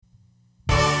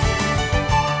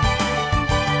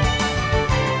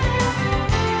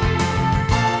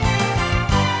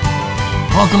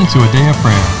Welcome to a day of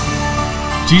prayer.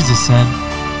 Jesus said,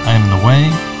 I am the way,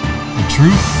 the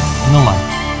truth, and the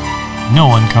life. No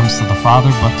one comes to the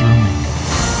Father but through me.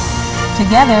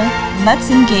 Together, let's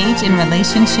engage in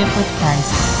relationship with Christ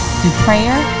through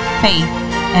prayer, faith,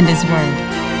 and His Word.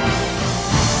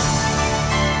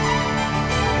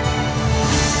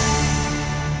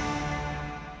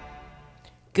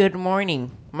 Good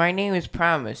morning. My name is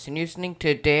Promise, and you're listening to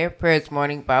a Day of Prayer's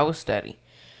morning Bible study.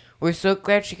 We're so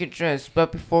glad you could join us,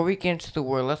 but before we get into the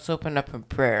Word, let's open up in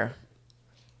prayer.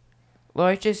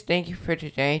 Lord, just thank you for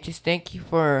today. Just thank you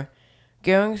for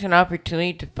giving us an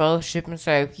opportunity to fellowship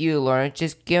inside of you, Lord, and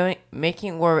just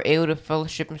making where we're able to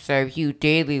fellowship inside of you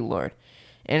daily, Lord.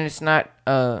 And it's not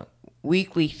a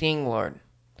weekly thing, Lord.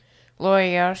 Lord,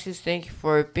 I also just thank you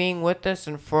for being with us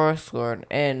and for us, Lord,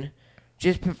 and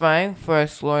just providing for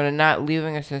us, Lord, and not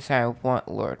leaving us as I want,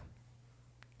 Lord.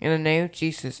 In the name of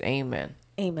Jesus, amen.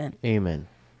 Amen. Amen.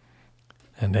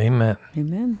 And amen.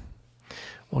 Amen.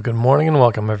 Well, good morning and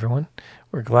welcome, everyone.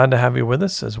 We're glad to have you with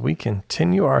us as we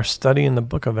continue our study in the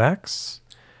book of Acts.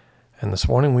 And this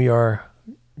morning we are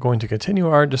going to continue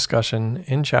our discussion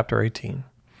in chapter 18,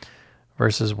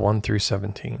 verses 1 through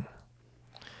 17.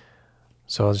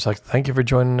 So I'd just like to thank you for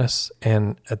joining us.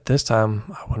 And at this time,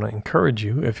 I want to encourage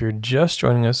you, if you're just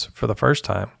joining us for the first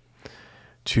time,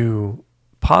 to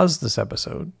pause this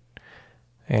episode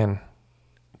and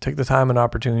take the time and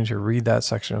opportunity to read that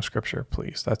section of Scripture,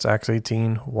 please. That's Acts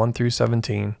 18, 1 through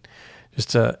 17, just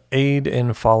to aid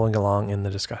in following along in the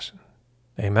discussion.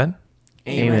 Amen?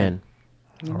 Amen.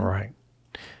 All right.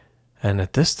 And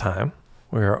at this time,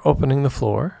 we are opening the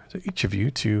floor to each of you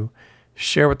to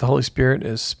share what the Holy Spirit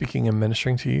is speaking and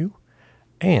ministering to you,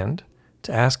 and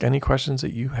to ask any questions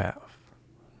that you have.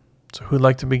 So who'd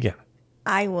like to begin?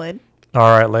 I would. All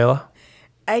right, Layla.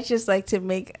 I just like to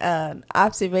make an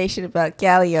observation about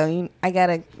Gallio. I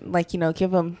gotta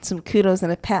give him some kudos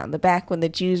and a pat on the back when the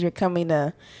Jews were coming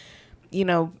to,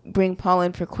 bring Paul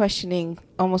in for questioning.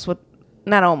 The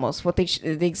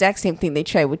exact same thing they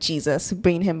tried with Jesus,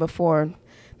 bringing him before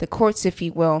the courts, if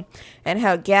you will, and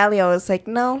how Gallio is like,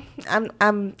 no,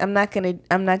 I'm not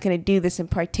gonna do this and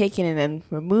partake in it and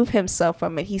remove himself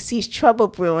from it. He sees trouble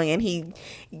brewing and he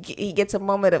gets a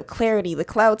moment of clarity. The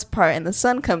clouds part and the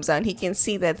sun comes out. He can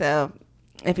see that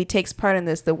if he takes part in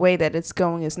this, the way that it's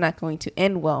going is not going to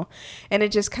end well. And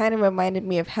it just kind of reminded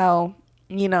me of how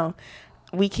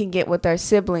we can get with our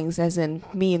siblings, as in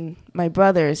me and my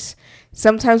brothers.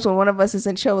 Sometimes when one of us is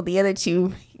in trouble, the other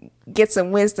two get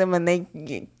some wisdom and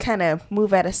they kind of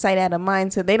move out of sight, out of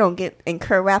mind, so they don't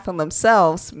incur wrath on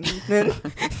themselves.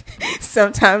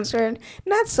 Sometimes we're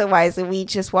not so wise and we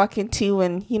just walk into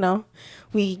and,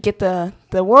 we get the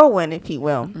whirlwind, if you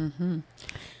will. Mm-hmm.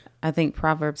 I think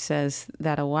Proverbs says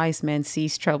that a wise man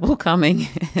sees trouble coming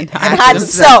and hides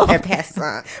himself and pass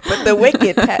on. But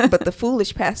the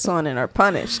foolish pass on and are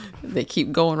punished. They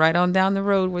keep going right on down the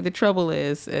road where the trouble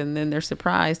is, and then they're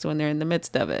surprised when they're in the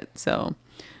midst of it. So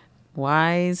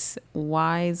wise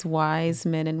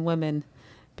men and women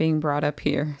being brought up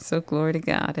here. So glory to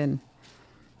God. And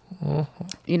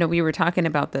we were talking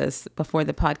about this before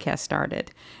the podcast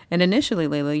started. And initially,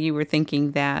 Layla, you were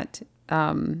thinking that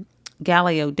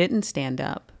Gallio didn't stand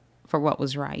up for what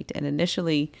was right. And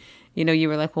initially, you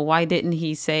were like, well, why didn't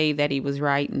he say that he was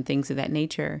right and things of that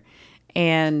nature?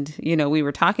 And, we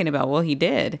were talking about, well, he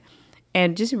did.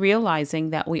 And just realizing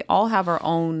that we all have our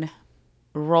own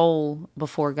role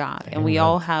before God. And we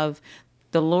all have,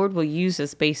 the Lord will use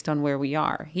us based on where we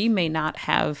are. He may not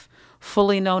have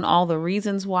fully known all the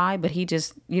reasons why, but he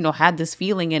just, had this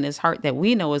feeling in his heart that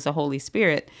we know is the Holy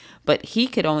Spirit, but he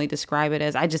could only describe it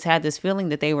as, I just had this feeling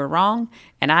that they were wrong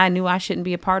and I knew I shouldn't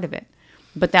be a part of it.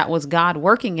 But that was God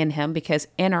working in him, because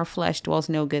in our flesh dwells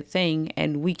no good thing,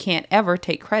 and we can't ever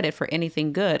take credit for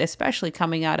anything good, especially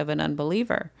coming out of an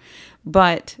unbeliever.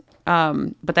 But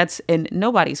that's in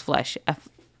nobody's flesh.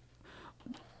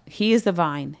 He is the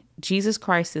vine. Jesus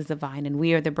Christ is the vine, and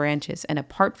we are the branches, and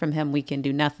apart from him, we can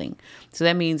do nothing. So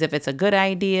that means if it's a good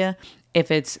idea, if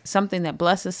it's something that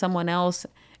blesses someone else,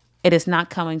 it is not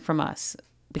coming from us,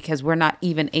 because we're not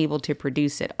even able to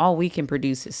produce it. All we can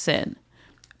produce is sin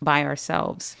by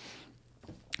ourselves.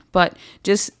 But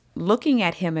just looking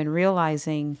at him and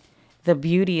realizing the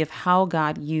beauty of how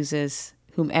God uses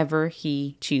whomever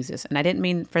he chooses. And I didn't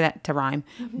mean for that to rhyme,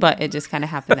 but it just kind of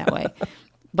happened that way.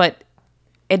 But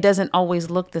it doesn't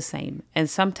always look the same. And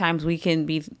sometimes we can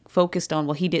be focused on,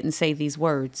 well, he didn't say these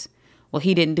words. Well,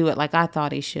 he didn't do it like I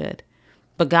thought he should.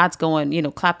 But God's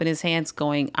going, clapping his hands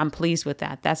going, I'm pleased with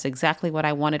that. That's exactly what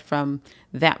I wanted from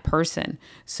that person.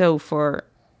 So for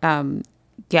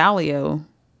Gallio,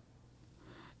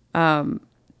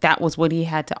 that was what he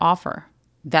had to offer.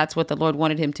 That's what the Lord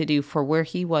wanted him to do for where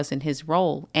he was in his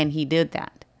role, and he did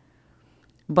that.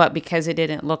 But because it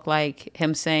didn't look like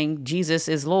him saying Jesus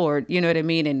is Lord, you know what I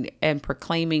mean, and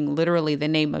proclaiming literally the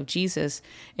name of Jesus,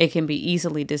 it can be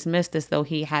easily dismissed as though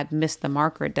he had missed the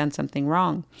mark or had done something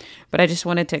wrong. But I just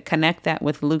wanted to connect that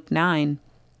with Luke 9,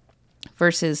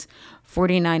 verses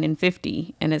 49 and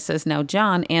 50. And it says, "Now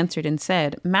John answered and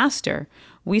said, 'Master,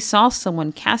 we saw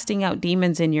someone casting out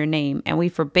demons in your name, and we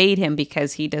forbade him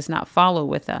because he does not follow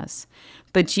with us.'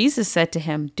 But Jesus said to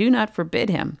him, 'Do not forbid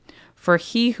him, for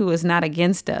he who is not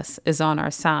against us is on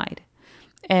our side.'"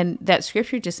 And that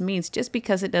scripture just means just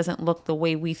because it doesn't look the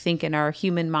way we think in our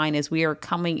human mind as we are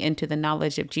coming into the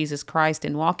knowledge of Jesus Christ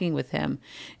and walking with him,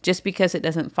 just because it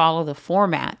doesn't follow the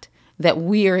format that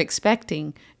we are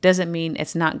expecting, doesn't mean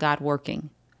it's not God working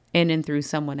in and through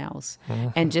someone else.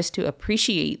 And just to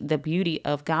appreciate the beauty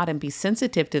of God and be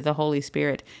sensitive to the Holy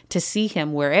Spirit, to see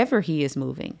him wherever he is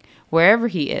moving, wherever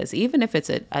he is, even if it's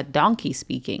a donkey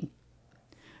speaking.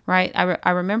 Right.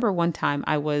 I remember one time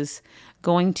I was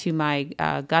going to my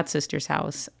god sister's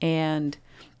house, and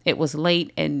it was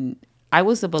late, and I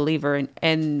was a believer,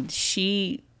 and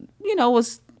she,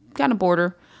 was kind of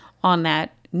border on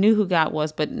that, knew who God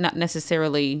was, but not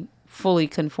necessarily fully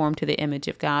conformed to the image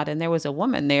of God. And there was a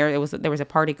woman there. There was a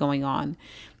party going on,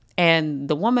 and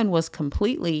the woman was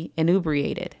completely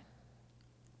inebriated.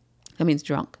 That means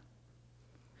drunk.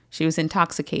 She was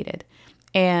intoxicated.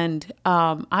 And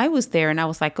I was there, and I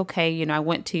was like, okay, I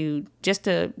went to just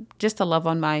to love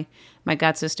on my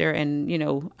god sister,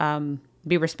 and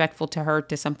be respectful to her,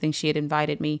 to something she had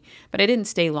invited me. But I didn't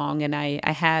stay long, and I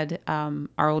had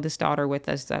our oldest daughter with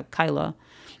us, Kyla,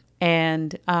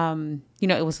 and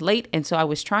it was late, and so I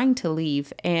was trying to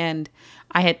leave, and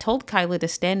I had told Kyla to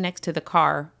stand next to the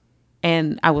car.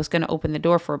 And I was going to open the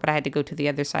door for her, but I had to go to the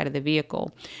other side of the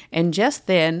vehicle. And just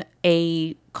then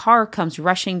a car comes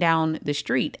rushing down the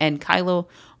street, and Kyla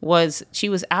was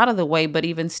out of the way, but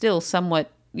even still somewhat,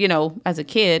 as a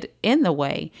kid, in the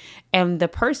way. And the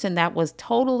person that was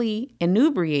totally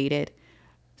inebriated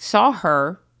saw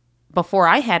her before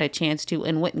I had a chance to,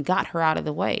 and went and got her out of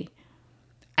the way.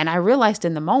 And I realized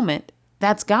in the moment,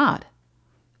 that's God.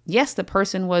 Yes, the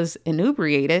person was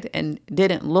inebriated and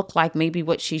didn't look like maybe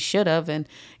what she should have, and,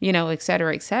 et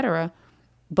cetera, et cetera.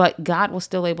 But God was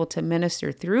still able to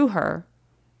minister through her,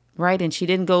 right? And she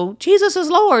didn't go, "Jesus is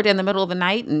Lord," in the middle of the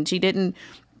night. And she didn't,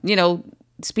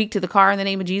 speak to the car in the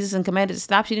name of Jesus and command it to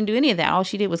stop. She didn't do any of that. All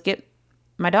she did was get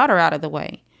my daughter out of the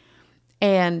way.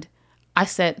 And I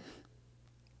said,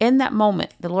 in that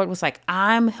moment, the Lord was like,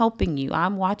 I'm helping you.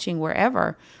 I'm watching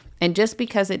wherever. And just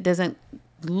because it doesn't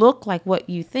look like what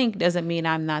you think doesn't mean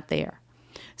I'm not there.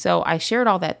 So I shared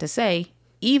all that to say,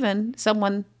 even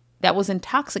someone that was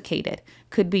intoxicated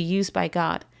could be used by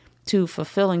God to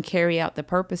fulfill and carry out the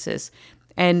purposes.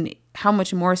 And how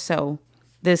much more so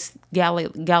this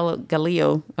Gallio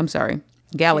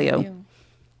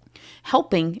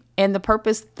helping, and the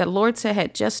purpose the Lord said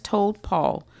had just told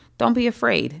Paul, don't be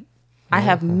afraid. I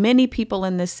have many people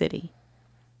in this city.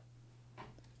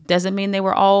 Doesn't mean they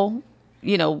were all,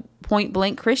 point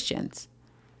blank Christians,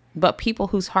 but people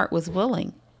whose heart was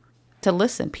willing to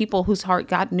listen, people whose heart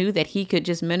God knew that he could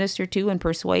just minister to and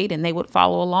persuade, and they would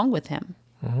follow along with him.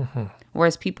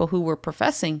 Whereas people who were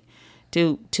professing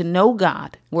to know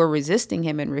God were resisting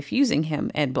him and refusing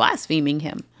him and blaspheming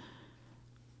him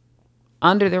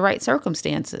under the right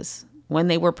circumstances when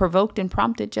they were provoked and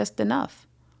prompted just enough.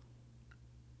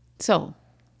 So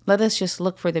let us just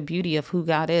look for the beauty of who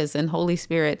God is and Holy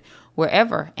Spirit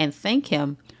wherever, and thank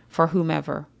him for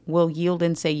whomever will yield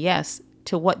and say yes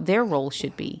to what their role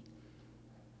should be.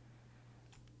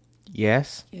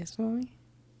 Yes. Yes, mommy.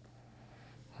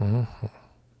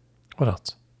 What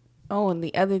else? Oh, and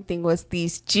the other thing was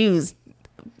these Jews,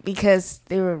 because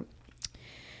they were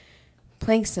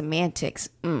playing semantics.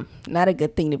 Not a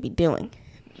good thing to be doing.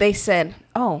 They said,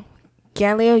 "Oh,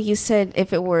 Gallio, you said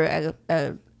if it were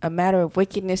a matter of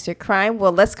wickedness or crime,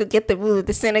 well, let's go get the ruler of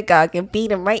the synagogue and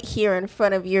beat him right here in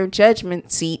front of your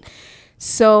judgment seat,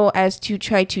 so as to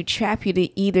try to trap you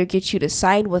to either get you to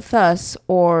side with us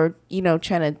or,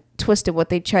 trying to twist it what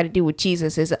they try to do with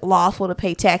Jesus. Is it lawful to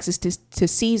pay taxes to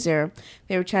Caesar?"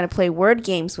 They were trying to play word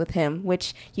games with him,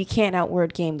 which you can't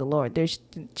out-word game the Lord.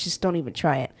 Just don't even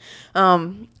try it.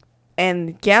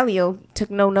 And Gallio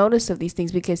took no notice of these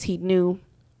things because he knew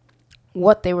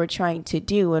what they were trying to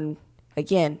do. And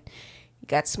again, he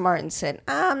got smart and said,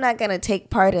 I'm not going to take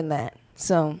part in that.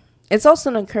 So it's also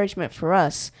an encouragement for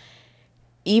us.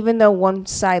 Even though one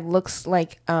side looks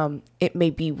like it may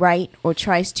be right or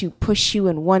tries to push you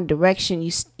in one direction,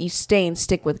 you stay and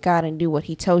stick with God and do what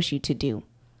he tells you to do.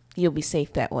 You'll be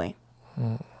safe that way.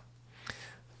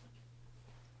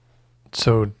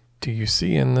 So do you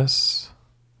see in this,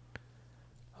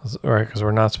 all right, because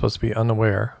we're not supposed to be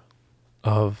unaware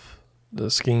of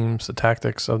the schemes, the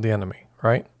tactics of the enemy,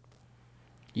 right?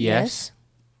 Yes.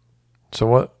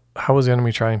 So how is the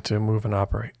enemy trying to move and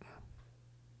operate?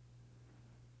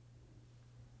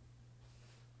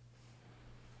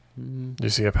 Do you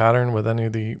see a pattern with any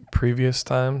of the previous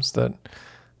times that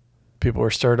people were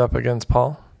stirred up against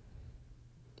Paul?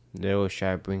 They will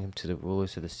try to bring him to the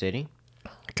rulers of the city.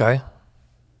 Okay.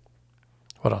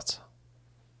 What else?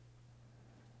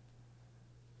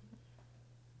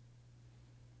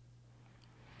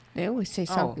 They always say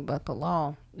something about the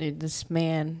law. This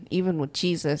man, even with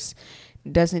Jesus,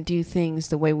 doesn't do things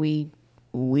the way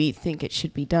we think it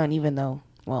should be done, even though,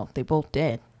 well, they both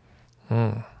did.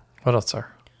 What else, sir?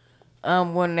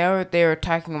 Whenever they were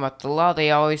talking about the law,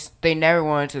 they never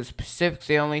went into specifics.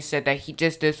 They only said that he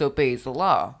just disobeys the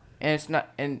law, and it's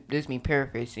not. And this is me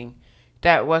paraphrasing.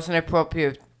 That wasn't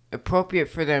appropriate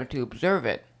for them to observe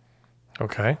it.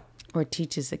 Okay. Or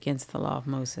teaches against the law of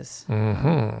Moses.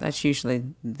 Mm-hmm. That's usually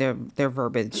their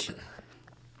verbiage.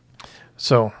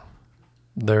 So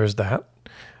there's that.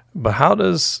 But how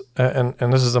does, and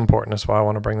this is important, that's why I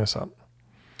want to bring this up.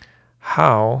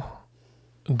 How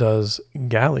does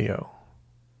Gallio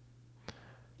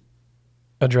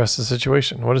address the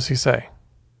situation? What does he say?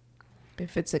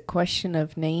 If it's a question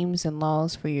of names and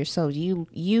laws for yourselves,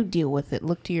 you deal with it.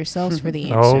 Look to yourselves for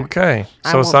the answer. Okay.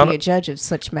 I So won't it's not be a judge of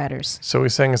such matters. So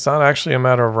he's saying it's not actually a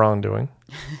matter of wrongdoing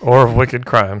or of wicked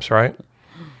crimes, right?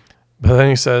 But then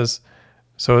he says,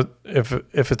 so if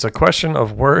it's a question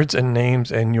of words and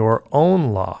names and your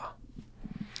own law,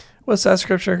 what's that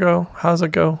scripture go? How does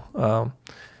it go?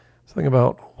 Something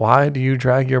about, why do you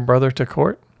drag your brother to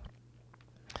court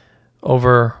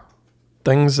over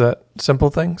simple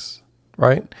things,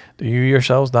 right? Do you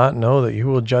yourselves not know that you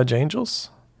will judge angels?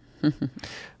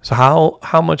 So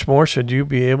how much more should you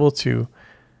be able to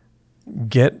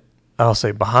get, I'll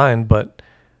say behind, but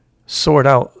sort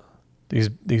out these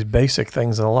basic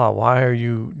things in the law? Why are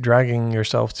you dragging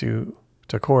yourself to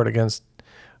court against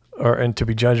and to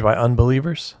be judged by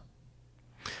unbelievers?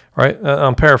 Right?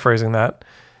 I'm paraphrasing that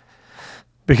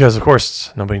because, of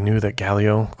course, nobody knew that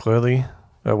Gallio clearly,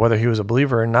 whether he was a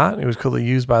believer or not, he was clearly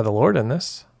used by the Lord in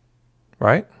this,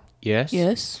 right? Yes.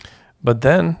 Yes. But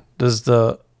then, does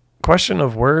the question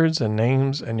of words and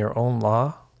names and your own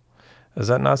law, does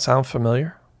that not sound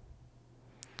familiar?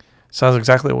 Sounds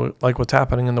exactly like what's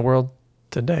happening in the world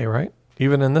today, right?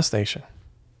 Even in this nation.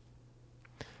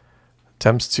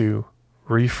 Attempts to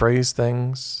rephrase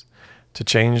things, to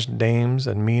change names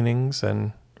and meanings,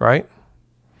 and right?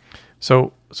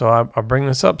 So I bring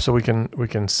this up so we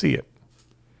can see it.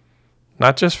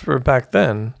 Not just for back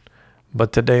then,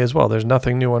 but today as well. There's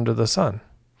nothing new under the sun.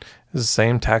 It's the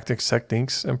same tactics,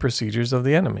 techniques, and procedures of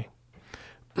the enemy.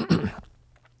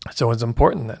 So it's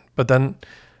important then. But then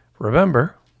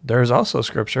remember, there's also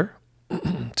scripture,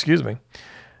 excuse me,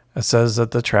 that says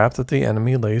that the trap that the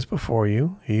enemy lays before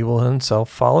you, he will himself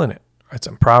fall in it. It's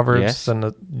in Proverbs, Yes.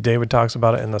 and David talks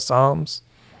about it in the Psalms.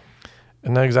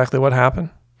 Isn't that exactly what happened?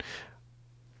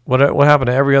 What happened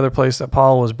to every other place that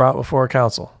Paul was brought before a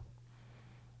council?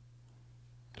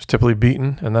 He was typically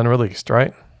beaten and then released,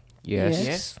 right? Yes.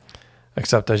 Yes.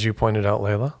 Except, as you pointed out,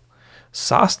 Layla,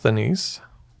 Sosthenes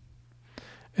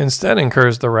instead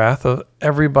incurs the wrath of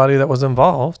everybody that was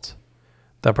involved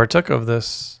that partook of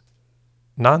this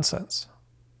nonsense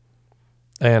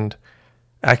and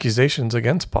accusations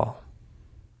against Paul.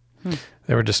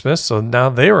 They were dismissed, so now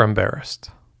they were embarrassed.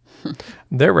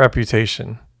 Their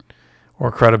reputation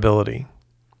or credibility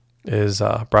is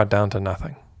brought down to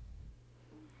nothing.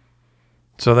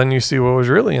 So then you see what was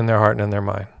really in their heart and in their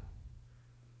mind.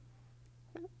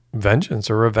 Vengeance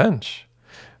or revenge.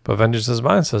 But vengeance is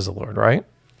mine, says the Lord, right?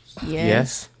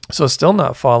 Yes. So still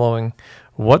not following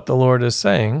what the Lord is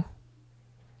saying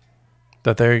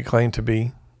that they claim to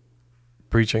be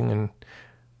preaching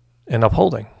and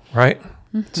upholding, right?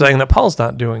 Saying that Paul's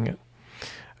not doing it.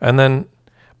 And then,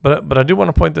 but I do want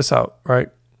to point this out, right?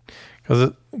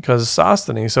 Because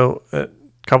Sosthenes, so a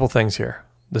couple things here.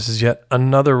 This is yet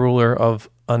another ruler of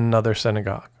another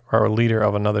synagogue, or a leader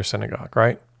of another synagogue,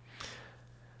 right?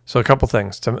 So a couple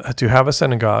things. To have a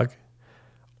synagogue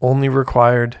only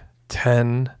required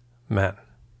 10 men.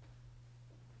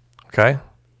 Okay?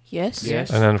 Yes. Yes.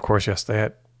 And then, of course, yes,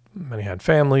 many had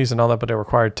families and all that, but it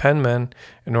required 10 men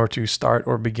in order to start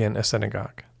or begin a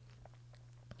synagogue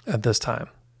at this time.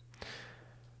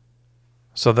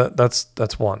 So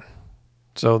that's one.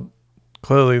 So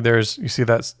clearly you see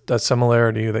that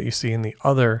similarity that you see in the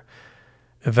other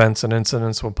events and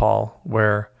incidents with Paul,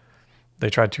 where they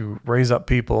tried to raise up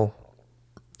people,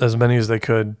 as many as they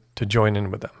could, to join in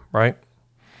with them, right?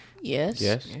 Yes.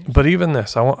 Yes. But even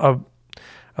this, I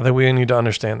think we need to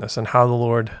understand this and how the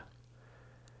Lord's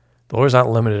not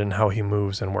limited in how he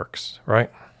moves and works, right?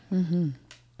 Mm-hmm.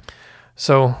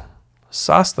 So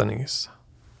Sosthenes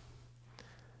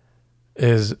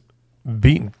is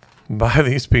beaten by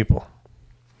these people,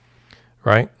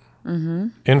 right? Mm-hmm.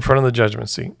 In front of the judgment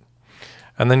seat.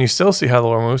 And then you still see how the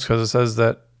Lord moves, because it says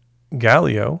that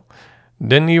Gallio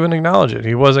didn't even acknowledge it.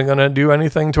 He wasn't going to do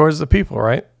anything towards the people,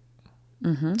 right?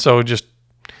 Mm-hmm. So just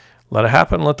let it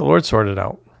happen, let the Lord sort it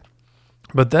out.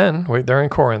 But then, wait, they're in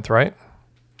Corinth, right?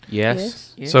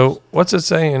 Yes. So what's it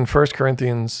say in 1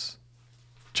 Corinthians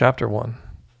chapter 1,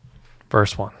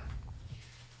 verse 1?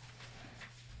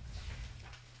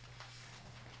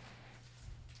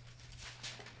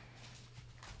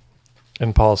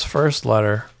 In Paul's first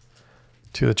letter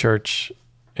to the church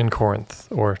in Corinth,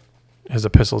 or his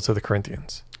epistle to the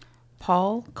Corinthians.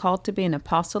 Paul, called to be an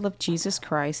apostle of Jesus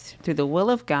Christ through the will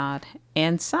of God,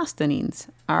 and Sosthenes,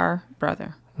 our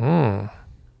brother.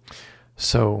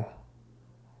 So,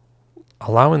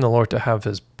 allowing the Lord to have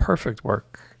his perfect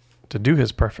work, to do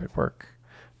his perfect work,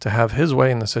 to have his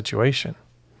way in the situation,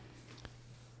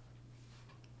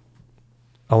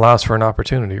 allows for an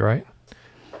opportunity, right?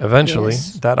 Eventually,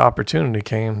 Yes. that opportunity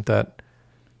came that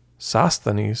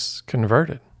Sosthenes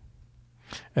converted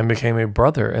and became a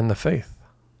brother in the faith.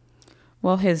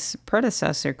 Well, his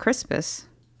predecessor, Crispus,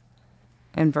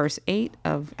 in verse 8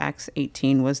 of Acts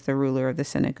 18, was the ruler of the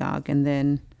synagogue. And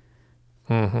then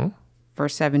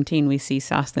verse 17, we see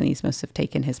Sosthenes must have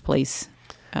taken his place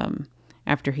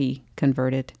after he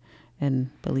converted and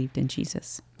believed in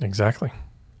Jesus. Exactly.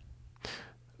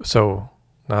 So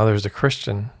now there's a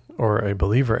Christian or a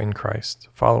believer in Christ,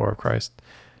 follower of Christ,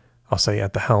 I'll say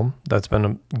at the helm, that's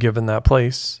been given that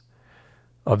place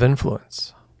of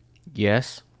influence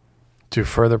Yes. to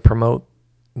further promote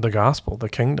the gospel, the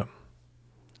kingdom,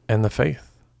 and the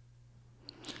faith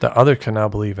that others can now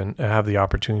believe in and have the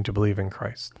opportunity to believe in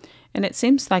Christ. And it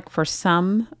seems like for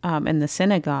some in the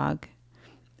synagogue,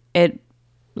 it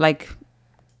like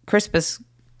Crispus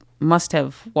must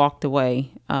have walked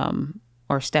away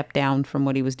or stepped down from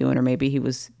what he was doing, or maybe he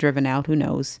was driven out, who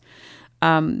knows.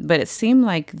 But it seemed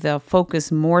like the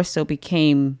focus more so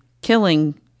became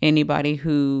killing anybody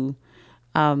who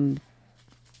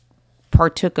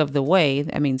partook of the way,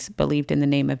 that means believed in the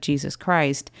name of Jesus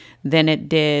Christ, than it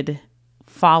did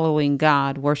following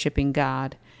God, worshiping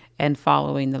God, and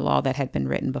following the law that had been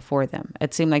written before them.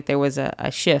 It seemed like there was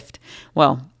a shift.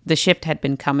 Well, the shift had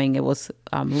been coming. It was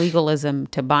legalism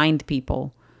to bind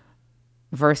people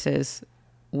versus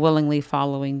willingly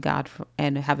following God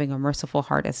and having a merciful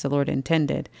heart as the Lord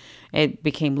intended. It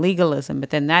became legalism, but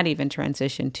then that even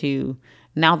transitioned to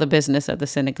now the business of the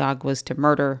synagogue was to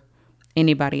murder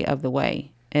anybody of the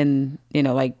way. And,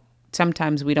 like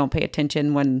sometimes we don't pay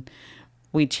attention when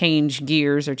we change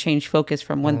gears or change focus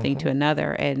from one thing to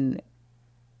another. And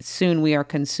soon we are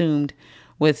consumed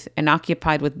with and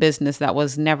occupied with business that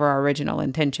was never our original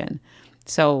intention.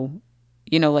 So,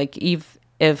 like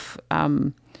if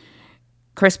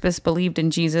Crispus believed in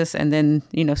Jesus and then,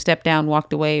 stepped down,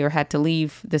 walked away, or had to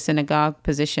leave the synagogue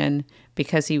position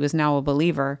because he was now a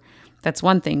believer, that's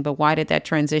one thing. But why did that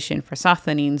transition for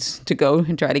Sosthenes to go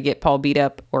and try to get Paul beat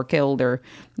up or killed or,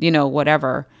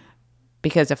 whatever?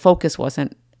 Because the focus was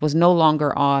no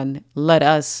longer on let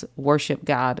us worship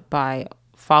God by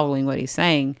following what he's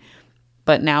saying,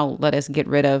 but now let us get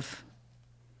rid of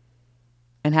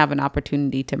and have an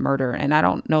opportunity to murder. And I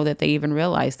don't know that they even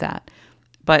realized that.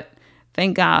 But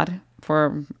thank God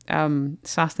for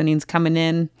Sosthenes coming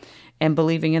in and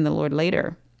believing in the Lord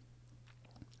later.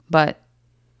 But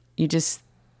you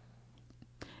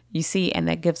see, and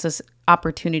that gives us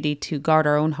opportunity to guard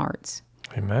our own hearts.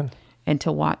 Amen. And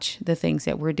to watch the things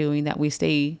that we're doing, that we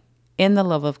stay in the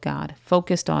love of God,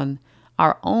 focused on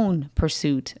our own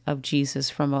pursuit of Jesus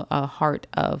from a heart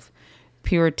of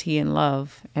purity and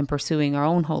love, and pursuing our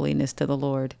own holiness to the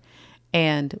Lord.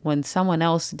 And when someone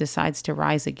else decides to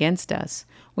rise against us,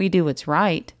 we do what's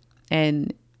right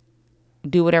and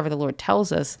do whatever the Lord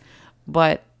tells us.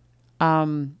 But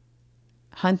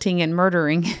hunting and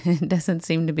murdering doesn't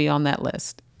seem to be on that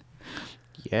list.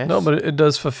 Yes. No, but it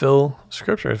does fulfill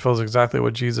Scripture. It fulfills exactly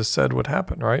what Jesus said would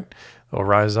happen, right? They'll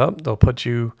rise up. They'll put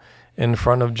you in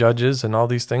front of judges and all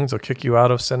these things. They'll kick you out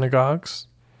of synagogues.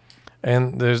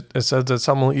 And it says that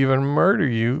some will even murder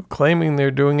you, claiming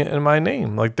they're doing it in my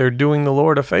name, like they're doing the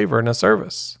Lord a favor and a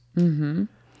service. Mm-hmm.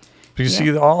 But you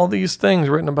see all these things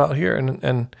written about here,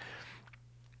 and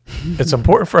it's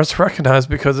important for us to recognize,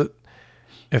 because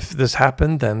if this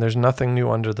happened, then there's nothing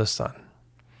new under the sun.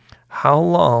 How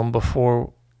long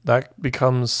before that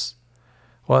becomes,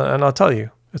 Well, and I'll tell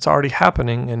you, it's already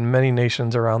happening in many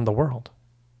nations around the world.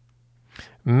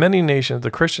 Many nations, the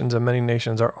Christians in many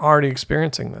nations are already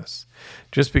experiencing this.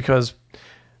 Just because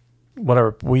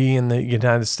whatever we in the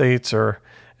United States or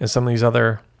in some of these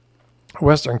other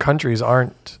Western countries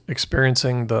aren't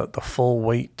experiencing the full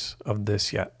weight of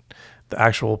this yet, the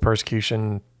actual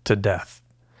persecution to death.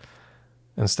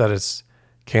 Instead, it's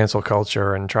cancel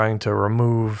culture and trying to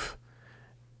remove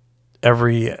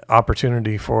every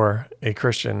opportunity for a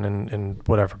Christian in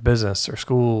whatever business or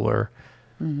school or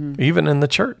even in the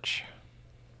church.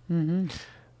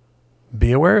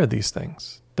 Be aware of these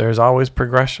things. There's always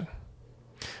progression.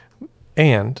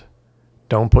 And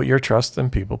don't put your trust in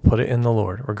people. Put it in the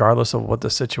Lord, regardless of what the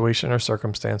situation or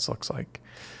circumstance looks like.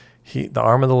 The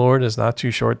arm of the Lord is not too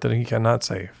short that he cannot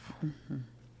save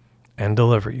and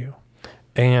deliver you.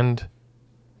 And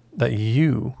that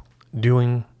you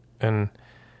doing and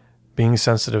being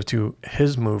sensitive to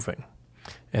his moving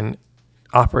and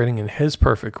operating in his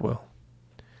perfect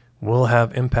will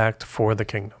have impact for the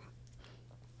kingdom.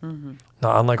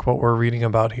 Not unlike what we're reading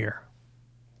about here.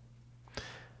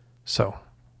 So,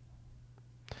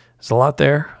 there's a lot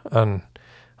there. And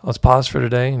let's pause for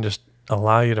today and just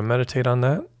allow you to meditate on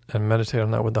that and meditate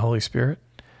on that with the Holy Spirit.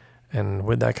 And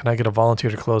with that, can I get a volunteer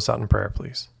to close out in prayer,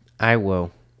 please? I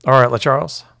will. All right,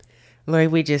 LaCharles.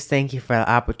 Lord, we just thank you for the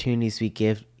opportunities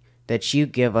that you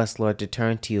give us, Lord, to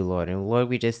turn to you, Lord. And Lord,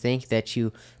 we just thank you that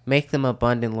you make them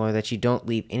abundant, Lord, that you don't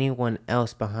leave anyone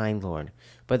else behind, Lord,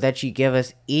 but that you give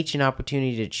us each an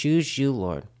opportunity to choose you,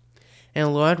 Lord.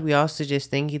 And Lord, we also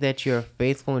just thank you that you are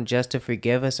faithful and just to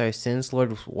forgive us our sins,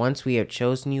 Lord, once we have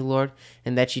chosen you, Lord,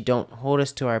 and that you don't hold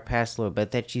us to our past, Lord,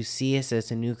 but that you see us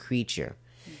as a new creature.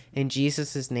 In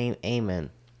Jesus' name,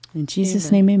 amen. In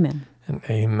Jesus' name, amen. And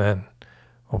amen.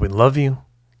 Well, we love you.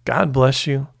 God bless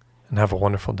you. And have a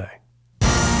wonderful day.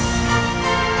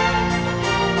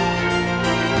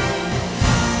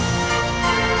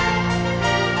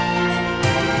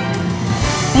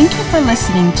 Thank you for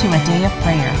listening to A Day of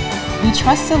Prayer. We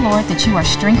trust the Lord that you are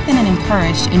strengthened and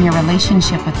encouraged in your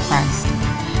relationship with Christ.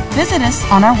 Visit us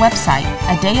on our website,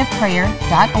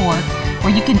 adayofprayer.org,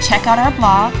 where you can check out our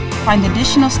blog, find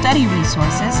additional study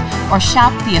resources, or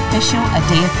shop the official A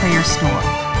Day of Prayer store.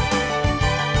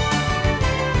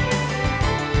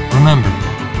 Remember,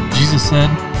 Jesus said,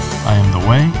 I am the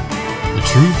way, the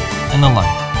truth, and the life.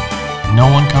 No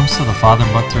one comes to the Father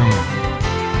but through me.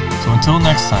 So until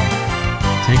next time,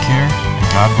 take care and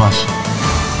God bless you.